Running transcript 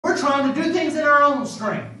trying to do things in our own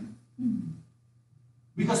strength.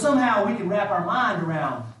 Because somehow we can wrap our mind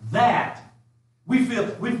around that. We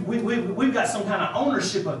feel we've got some kind of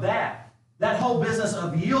ownership of that. That whole business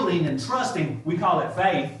of yielding and trusting, we call it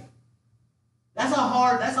faith. That's a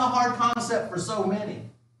hard concept for so many.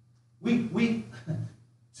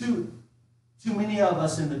 Too many of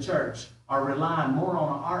us in the church are relying more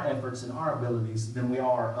on our efforts and our abilities than we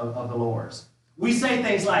are of the Lord's. We say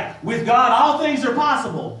things like, with God all things are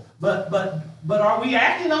possible, but are we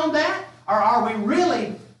acting on that? Or are we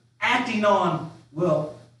really acting on,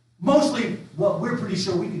 well, mostly what we're pretty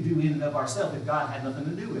sure we could do in and of ourselves if God had nothing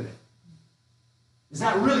to do with it? Is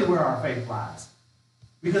that really where our faith lies?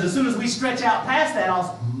 Because as soon as we stretch out past that, I'll say,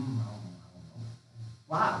 I don't know.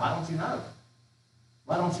 Why? Why don't you know?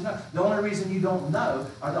 Why don't you know? The only reason you don't know,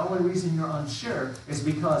 or the only reason you're unsure, is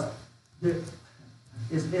because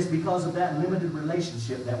of that limited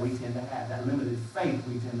relationship that we tend to have, that limited faith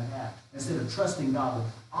we tend to have. Instead of trusting God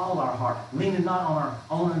with all our heart, leaning not on our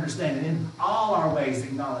own understanding, in all our ways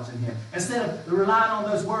acknowledging Him. Instead of relying on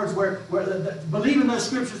those words believing those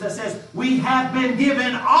scriptures that says, we have been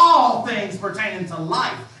given all things pertaining to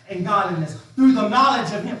life and godliness through the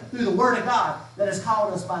knowledge of Him, through the Word of God that has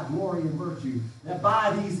called us by glory and virtue, that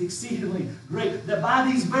by these exceedingly great, that by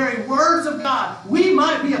these very words of God, we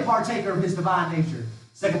might be a partaker of His divine nature.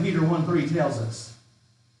 2 Peter 1:3 tells us.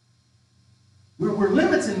 We're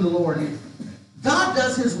limiting the Lord. God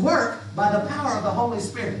does His work by the power of the Holy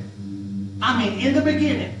Spirit. I mean, in the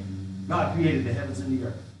beginning, God created the heavens and the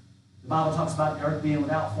earth. The Bible talks about the earth being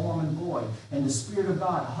without form and void, and the Spirit of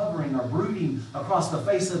God hovering or brooding across the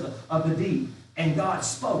face of the deep. And God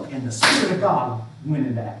spoke, and the Spirit of God went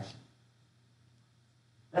into action.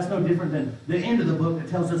 That's no different than the end of the book that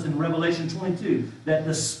tells us in Revelation 22 that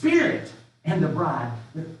the Spirit and the bride,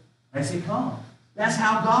 they say, come. That's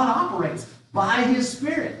how God operates, by His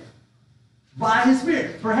Spirit. By His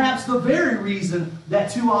Spirit. Perhaps the very reason that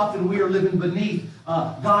too often we are living beneath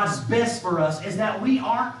God's best for us is that we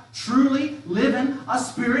aren't truly living a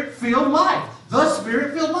Spirit-filled life. The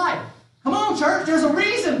Spirit-filled life. Come on, church. There's a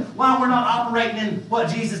reason why we're not operating in what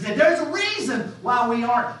Jesus did. There's a reason why we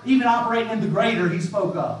aren't even operating in the greater He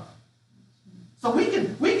spoke of. So we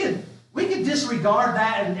can disregard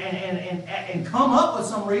that and come up with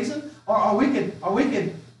some reason, or we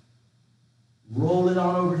could roll it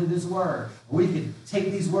on over to this word. Or we could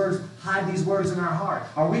take these words, hide these words in our heart,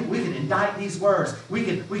 or we could indict these words. We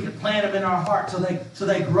could plant them in our heart till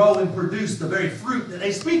they grow and produce the very fruit that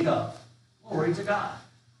they speak of. Glory to God.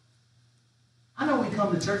 I know we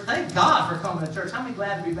come to church. Thank God for coming to church. I'm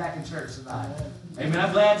glad to be back in church tonight. Amen.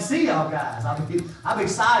 I'm glad to see y'all guys. I'm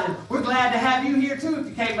excited. We're glad to have you here too if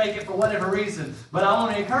you can't make it for whatever reason. But I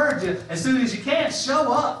want to encourage you, as soon as you can,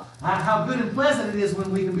 show up. How good and pleasant it is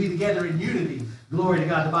when we can be together in unity. Glory to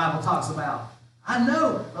God, the Bible talks about. I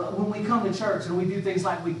know when we come to church and we do things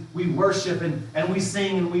like we worship and we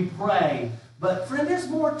sing and we pray. But friend, there's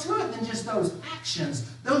more to it than just those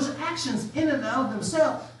actions. Those actions in and of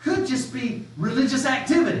themselves could just be religious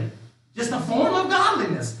activity. Just a form of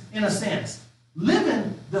godliness in a sense.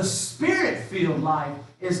 Living the Spirit-filled life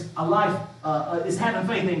is a life, is having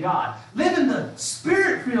faith in God. Living the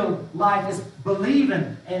Spirit-filled life is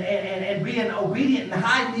believing and being obedient and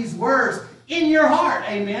hiding these words in your heart.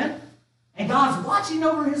 Amen. And God's watching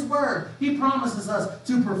over His word. He promises us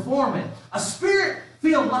to perform it. A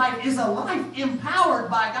Spirit-filled life is a life empowered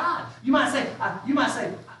by God. You might say,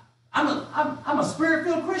 I'm a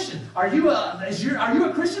Spirit-filled Christian. Are you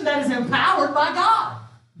a Christian that is empowered by God?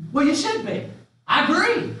 Well, you should be. I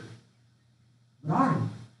agree. But are you?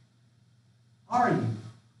 Are you?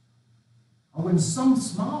 Or when some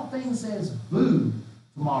small thing says boo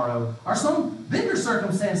tomorrow, or some bigger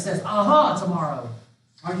circumstance says tomorrow,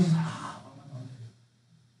 are you just like, what am I going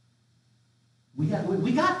to do?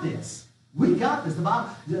 We got this. We got this. The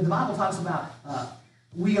Bible talks about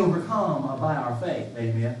we overcome by our faith.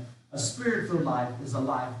 Amen. A Spirit-filled life is a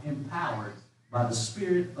life empowered by the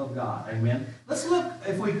Spirit of God. Amen. Let's look,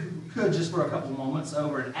 if we could, just for a couple moments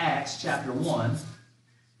over in Acts chapter 1.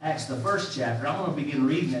 Acts, the first chapter. I'm going to begin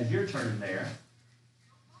reading as you're turning there.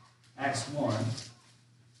 Acts 1.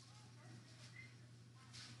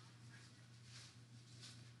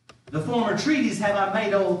 The former treatise have I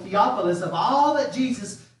made, O Theophilus, of all that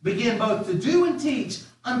Jesus began both to do and teach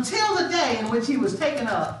until the day in which He was taken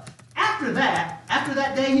up. After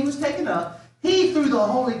that day He was taken up, He through the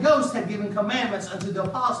Holy Ghost had given commandments unto the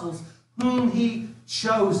apostles whom He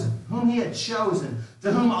had chosen,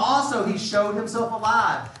 to whom also He showed Himself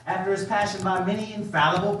alive after His passion by many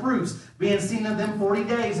infallible proofs, being seen of them 40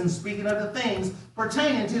 days and speaking of the things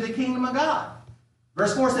pertaining to the kingdom of God.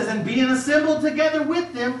 Verse 4 says, and being assembled together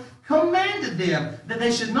with them, commanded them that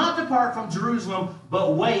they should not depart from Jerusalem,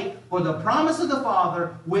 but wait for the promise of the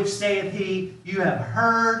Father, which saith he, you have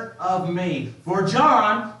heard of me. For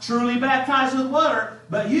John truly baptized with water,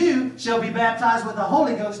 but you shall be baptized with the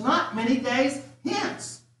Holy Ghost not many days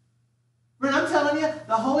hence. Friend, I'm telling you,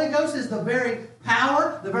 the Holy Ghost is the very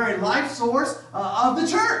power, the very life source of the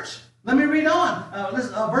church. Let me read on.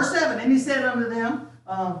 Verse 7, and he said unto them,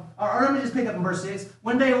 or let me just pick up in verse 6.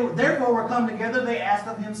 When they therefore were come together, they asked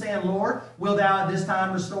of him, saying, Lord, wilt thou at this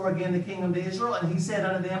time restore again the kingdom to Israel? And he said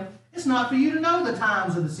unto them, it's not for you to know the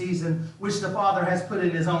times of the season which the Father has put in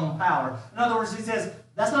his own power. In other words, he says,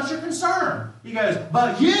 that's not your concern. He goes,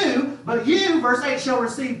 but you, verse 8, shall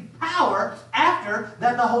receive power after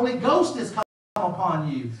that the Holy Ghost is come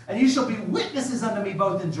upon you. And you shall be witnesses unto me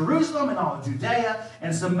both in Jerusalem and all Judea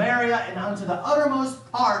and Samaria and unto the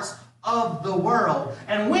uttermost parts of the world.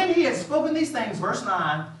 And when he had spoken these things, verse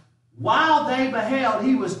 9, while they beheld,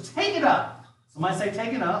 he was taken up. Somebody say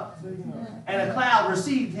taken up. And a cloud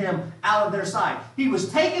received him out of their sight. He was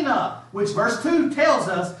taken up, which verse 2 tells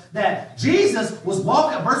us that Jesus was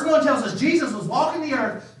walking. Verse 1 tells us Jesus was walking the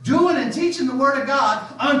earth, doing and teaching the Word of God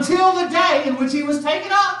until the day in which he was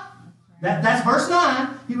taken up. That's verse 9.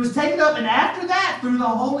 He was taken up, and after that, through the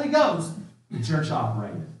Holy Ghost, the church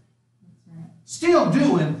operated. Still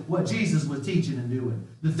doing what Jesus was teaching and doing.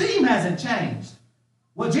 The theme hasn't changed.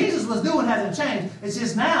 What Jesus was doing hasn't changed. It's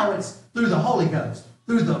just now it's through the Holy Ghost.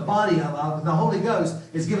 Through the body of the Holy Ghost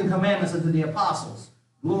is giving commandments unto the apostles.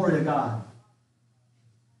 Glory to God.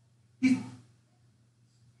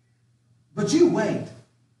 But you wait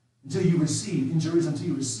until you receive, in Jerusalem, until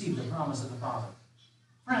you receive the promise of the Father.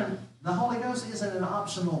 Friend, the Holy Ghost isn't an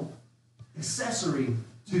optional accessory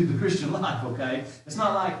to the Christian life, okay? It's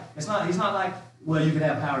not like, well, you can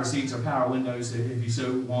have power seats or power windows if you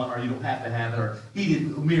so want, or you don't have to have it, or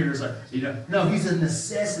heated mirrors, or, No, he's a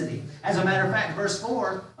necessity. As a matter of fact, verse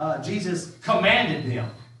 4, Jesus commanded them.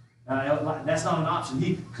 That's not an option.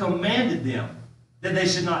 He commanded them that they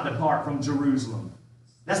should not depart from Jerusalem.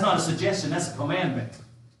 That's not a suggestion, that's a commandment.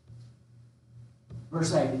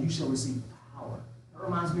 Verse 8, and you shall receive power. That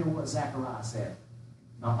reminds me of what Zechariah said.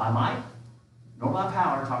 Not by might, nor by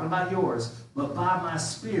power, talking about yours, but by my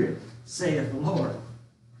Spirit, saith the Lord.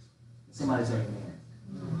 Somebody say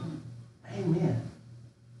amen. Amen.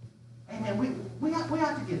 Amen. We have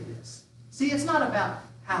to get this. See, it's not about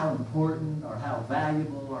how important or how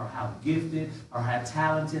valuable or how gifted or how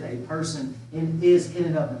talented a person is in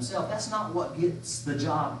and of himself. That's not what gets the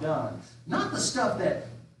job done. Not the stuff that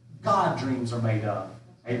God dreams are made of.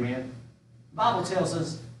 Amen. The Bible tells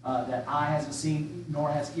us that eye hasn't seen,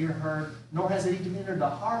 nor has ear heard, nor has it even entered the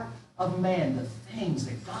heart of man the things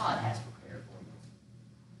that God has prepared for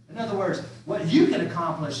you. In other words, what you can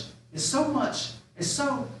accomplish is so much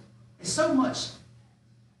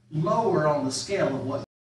lower on the scale of what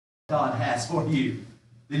God has for you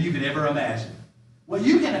than you could ever imagine. What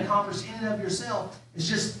you can accomplish in and of yourself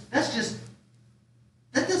is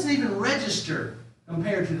that doesn't even register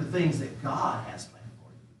compared to the things that God has planned for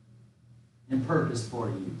you and purposed for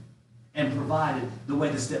you and provided the way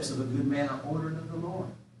the steps of a good man are ordered of the Lord.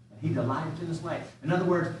 And he delighteth in his way. In other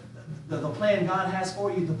words, the plan God has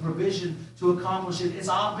for you, the provision to accomplish it, it's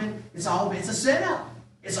a setup.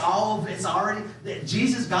 It's already,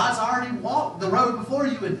 God's already walked the road before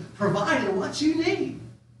you and provided what you need.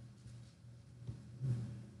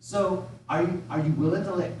 So, are you willing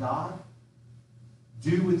to let God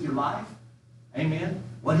do with your life? Amen.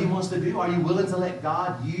 What he wants to do? Are you willing to let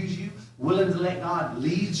God use you? Willing to let God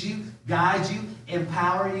lead you, guide you,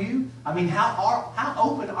 empower you? I mean, how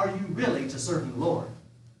open are you really to serving the Lord?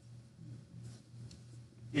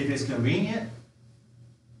 If it's convenient,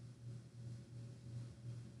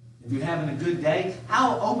 if you're having a good day,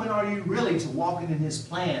 how open are you really to walking in his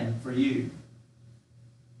plan for you?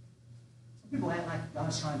 Some people act like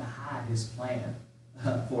God's trying to hide his plan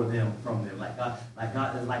for them from them, like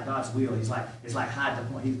God's will. It's like hide the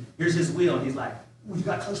point. Here's his will, and he's like, "Oh, you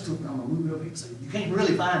got close to it, I'm gonna move it over here." So you can't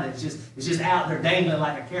really find it. It's just out there dangling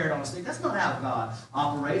like a carrot on a stick. That's not how God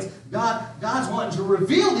operates. God's wanting to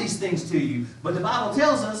reveal these things to you, but the Bible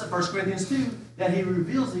tells us in 1 Corinthians 2 that he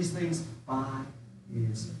reveals these things by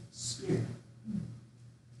his Spirit.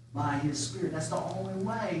 By his Spirit. That's the only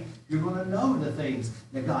way you're going to know the things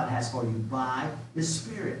that God has for you, by his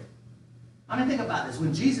Spirit. I mean, think about this.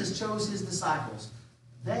 When Jesus chose his disciples,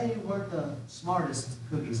 they weren't the smartest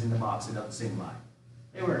cookies in the box, it doesn't seem like.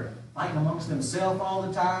 They were fighting amongst themselves all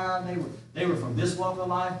the time. They were from this walk of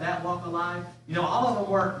life, that walk of life. All of them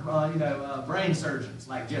weren't, brain surgeons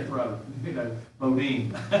like Jethro,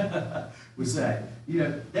 Bodine would say.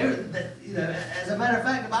 As a matter of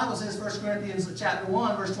fact, the Bible says, 1 Corinthians chapter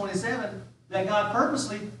 1, verse 27, that God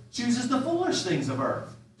purposely chooses the foolish things of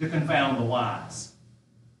earth to confound the wise.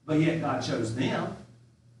 But yet God chose them.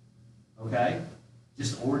 Okay?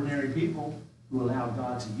 Just ordinary people who allowed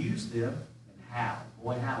God to use them. And how?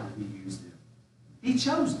 Boy, how did He use them? He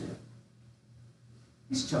chose them.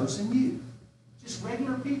 He's chosen you. Just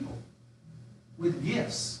regular people with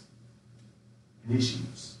gifts and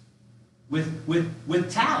issues.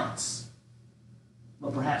 With talents,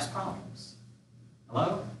 but perhaps problems.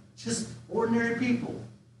 Hello? Just ordinary people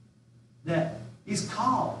that He's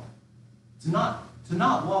called to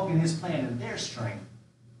not walk in His plan in their strength,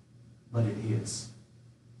 but in His.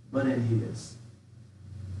 But in His.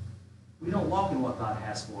 We don't walk in what God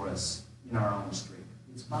has for us in our own strength.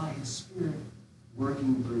 It's by His Spirit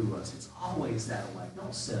working through us. It's always that way.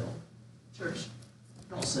 Don't settle. Church,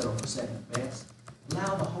 don't settle for second best.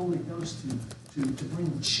 Allow the Holy Ghost to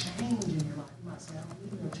bring change in your life. You might say, I don't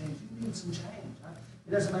need no change. You need some change.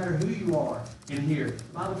 It doesn't matter who you are in here. The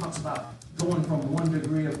Bible talks about going from one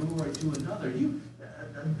degree of glory to another.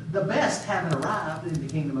 The best haven't arrived in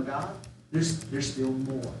the kingdom of God. There's still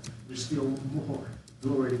more. There's still more.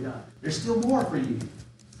 Glory to God. There's still more for you.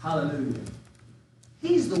 Hallelujah.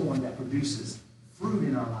 He's the one that produces fruit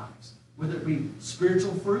in our lives, whether it be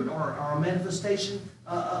spiritual fruit or a manifestation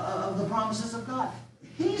of the promises of God.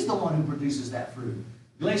 He's the one who produces that fruit.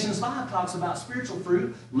 Galatians 5 talks about spiritual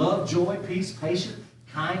fruit: love, joy, peace, patience,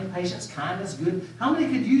 kindness, good. How many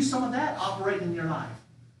could use some of that operating in your life?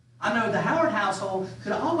 I know the Howard household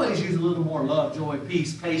could always use a little more love, joy,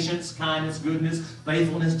 peace, patience, kindness, goodness,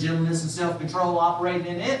 faithfulness, gentleness, and self-control operating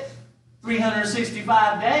in it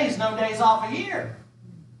 365 days, no days off a year.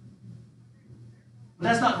 But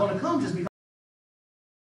that's not going to come just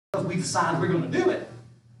because we decide we're going to do it.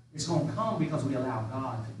 It's going to come because we allow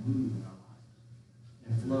God to move in our life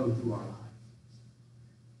and flow through our life.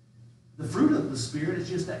 The fruit of the Spirit is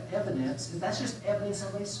just that evidence. That's just evidence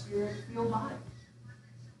of a Spirit-filled life.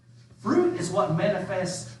 Fruit is what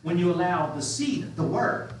manifests when you allow the seed, the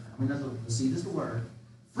Word. The seed is the Word.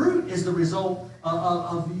 Fruit is the result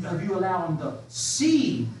of you allowing the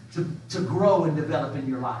seed to grow and develop in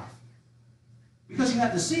your life. Because you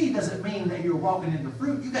have the seed doesn't mean that you're walking into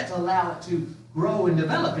fruit. You've got to allow it to grow and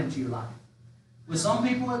develop into your life. With some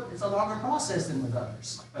people, it's a longer process than with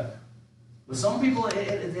others. With some people,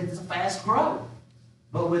 it's a fast growth.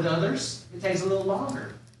 But with others, it takes a little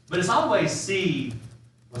longer. But it's always seed.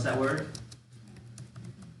 What's that word?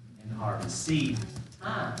 And harvest. Seed,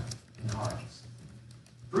 time, and harvest.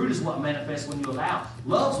 Fruit is what manifests when you allow.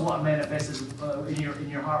 Love's what manifests in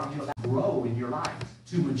your heart when you allow to grow in your life,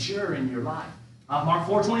 to mature in your life. Mark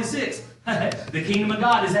 4:26. The kingdom of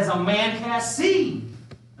God is as a man casts seed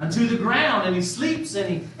unto the ground, and he sleeps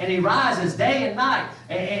and he rises day and night,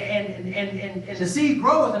 and the seed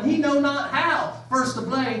groweth, and he know not how. First the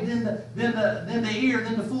blade, then the ear,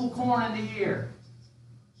 then the full corn in the ear.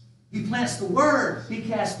 He plants the word. He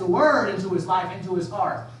casts the word into his life, into his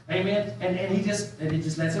heart. Amen. And he just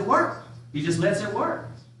lets it work. He just lets it work.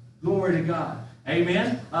 Glory to God.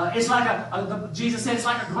 Amen. It's like Jesus said, it's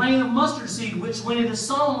like a grain of mustard seed, which when it is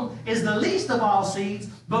sown is the least of all seeds,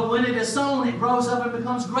 but when it is sown, it grows up and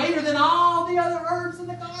becomes greater than all the other herbs in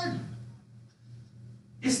the garden.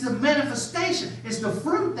 It's the manifestation. It's the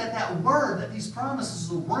fruit that word, that these promises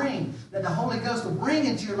will bring, that the Holy Ghost will bring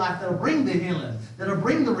into your life, that'll bring the healing, that'll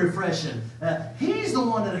bring the refreshing. He's the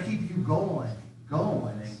one that'll keep you going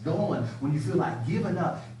when you feel like giving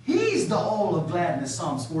up. He's the oil of gladness,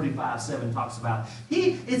 Psalms 45:7 talks about.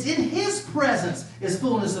 It's in His presence is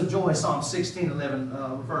fullness of joy, Psalm 16:11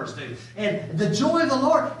 refers to. And the joy of the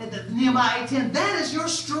Lord, Nehemiah 8:10, that is your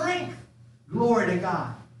strength. Glory to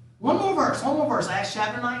God. One more verse, Acts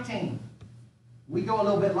chapter 19. We go a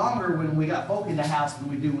little bit longer when we got folk in the house than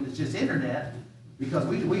we do when it's just internet, because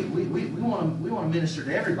we want to minister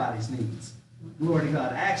to everybody's needs. Glory to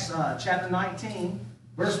God. Acts chapter 19.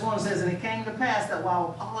 Verse 1 says, And it came to pass that while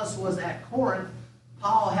Apollos was at Corinth,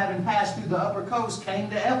 Paul, having passed through the upper coast, came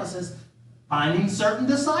to Ephesus, finding certain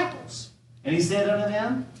disciples. And he said unto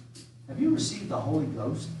them, Have you received the Holy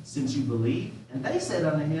Ghost since you believed? And they said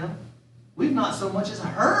unto him, We've not so much as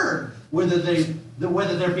heard whether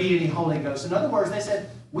there be any Holy Ghost. In other words, they said,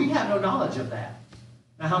 we have no knowledge of that.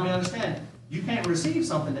 Now, how many understand? You can't receive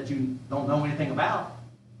something that you don't know anything about.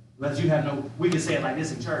 But you have no, we could say it like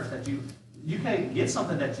this in church, that you can't get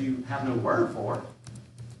something that you have no word for.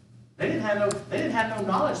 They didn't have no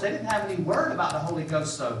knowledge. They didn't have any word about the Holy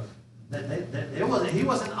Ghost, so he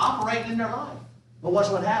wasn't operating in their life. But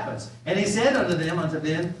watch what happens. And he said unto them,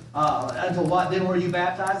 unto what then were you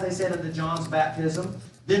baptized? They said unto John's baptism.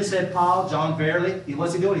 Then said Paul, John verily,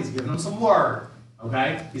 what's he doing? He's giving them some word.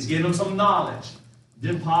 Okay? He's giving them some knowledge.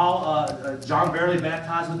 Then Paul, John verily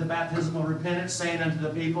baptized with the baptism of repentance, saying unto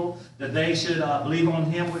the people that they should believe on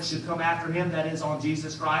him which should come after him, that is, on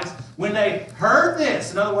Jesus Christ. When they heard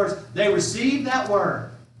this, in other words, they received that word.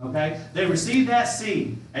 Okay? They received that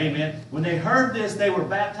seed. Amen. When they heard this, they were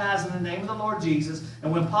baptized in the name of the Lord Jesus.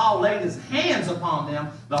 And when Paul laid his hands upon them,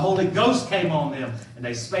 the Holy Ghost came on them. And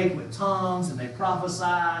they spake with tongues, and they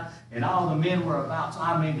prophesied, and all the men were about to,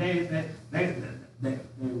 I mean,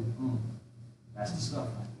 that's the stuff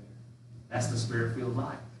right there. That's the Spirit-filled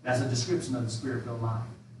life. That's a description of the Spirit-filled life.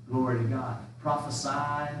 Glory to God.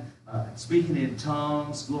 Prophesying, speaking in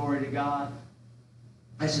tongues, glory to God.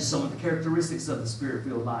 That's just some of the characteristics of the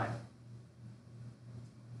Spirit-filled life.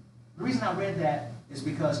 The reason I read that is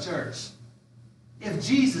because, church, if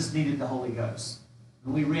Jesus needed the Holy Ghost,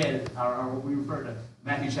 and we read, or we referred to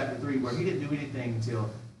Matthew chapter 3, where he didn't do anything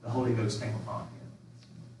until the Holy Ghost came upon him.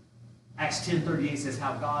 Acts 10:38 says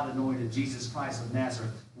how God anointed Jesus Christ of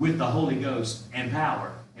Nazareth with the Holy Ghost and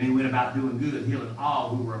power. And he went about doing good, healing all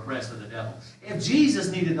who were oppressed of the devil. If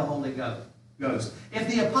Jesus needed the Holy Ghost, if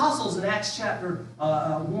the apostles in Acts chapter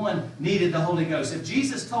 1 needed the Holy Ghost, if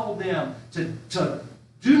Jesus told them to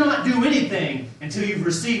do not do anything until you've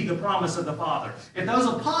received the promise of the Father, if those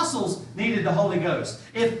apostles needed the Holy Ghost,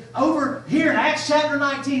 if over here in Acts chapter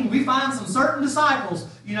 19 we find some certain disciples,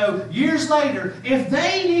 years later, if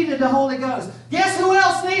they needed the Holy Ghost, guess who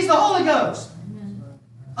else needs the Holy Ghost?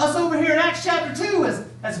 Us over here in Acts chapter 2,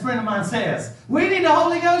 as a friend of mine says. We need the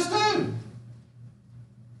Holy Ghost too.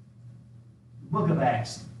 Book of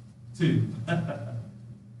Acts 2.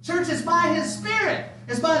 Church, it's by His Spirit.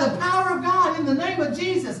 It's by the power of God in the name of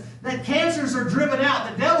Jesus that cancers are driven out,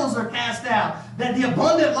 the devils are cast out, that the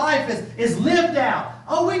abundant life is lived out.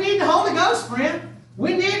 Oh, we need the Holy Ghost, friend.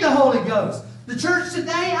 We need the Holy Ghost. The church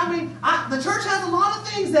today, the church has a lot of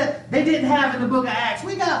things that they didn't have in the book of Acts.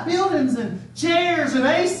 We got buildings and chairs and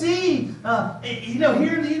AC.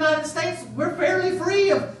 Here in the United States, we're fairly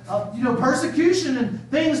free of persecution and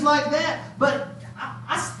things like that. But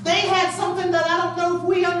they had something that I don't know if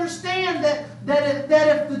we understand that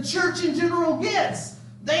if the church in general gets.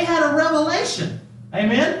 They had a revelation.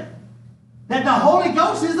 Amen? That the Holy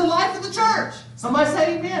Ghost is the life of the church. Somebody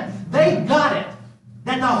say amen. They got it.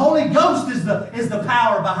 That the Holy Ghost is the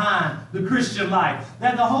power behind the Christian life.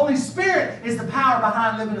 That the Holy Spirit is the power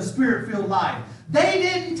behind living a Spirit-filled life. They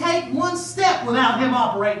didn't take one step without Him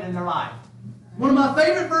operating in their life. One of my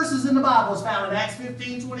favorite verses in the Bible is found in Acts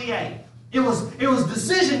 15:28. It was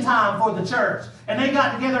decision time for the church. And they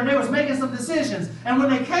got together and they was making some decisions. And when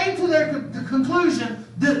they came to their conclusion,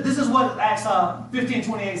 this is what Acts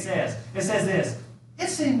 15:28 says. It says this: it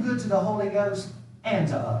seemed good to the Holy Ghost and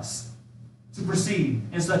to us to proceed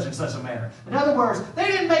in such and such a manner. In other words, they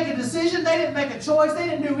didn't make a decision, they didn't make a choice, they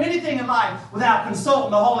didn't do anything in life without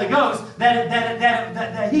consulting the Holy Ghost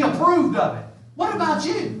that He approved of it. What about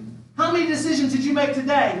you? How many decisions did you make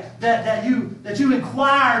today that you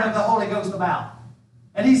inquired of the Holy Ghost about?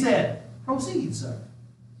 And He said, proceed, sir.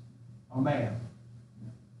 Oh, man.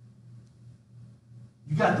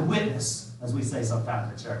 You got the witness, as we say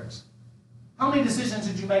sometimes at church. How many decisions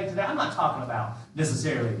did you make today? I'm not talking about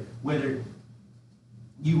necessarily whether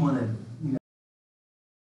you wanted,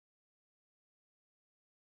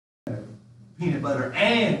 peanut butter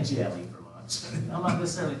and jelly for lunch. I'm not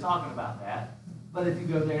necessarily talking about that. But if you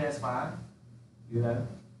go there, that's fine. But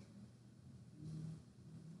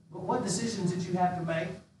what decisions did you have to make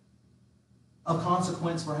of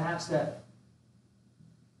consequence, perhaps, that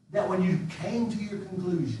when you came to your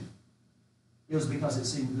conclusion, it was because it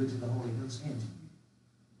seemed good to the Holy Ghost and to you?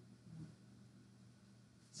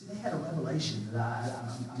 See, they had a revelation that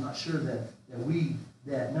I'm not sure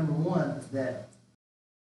that number one, that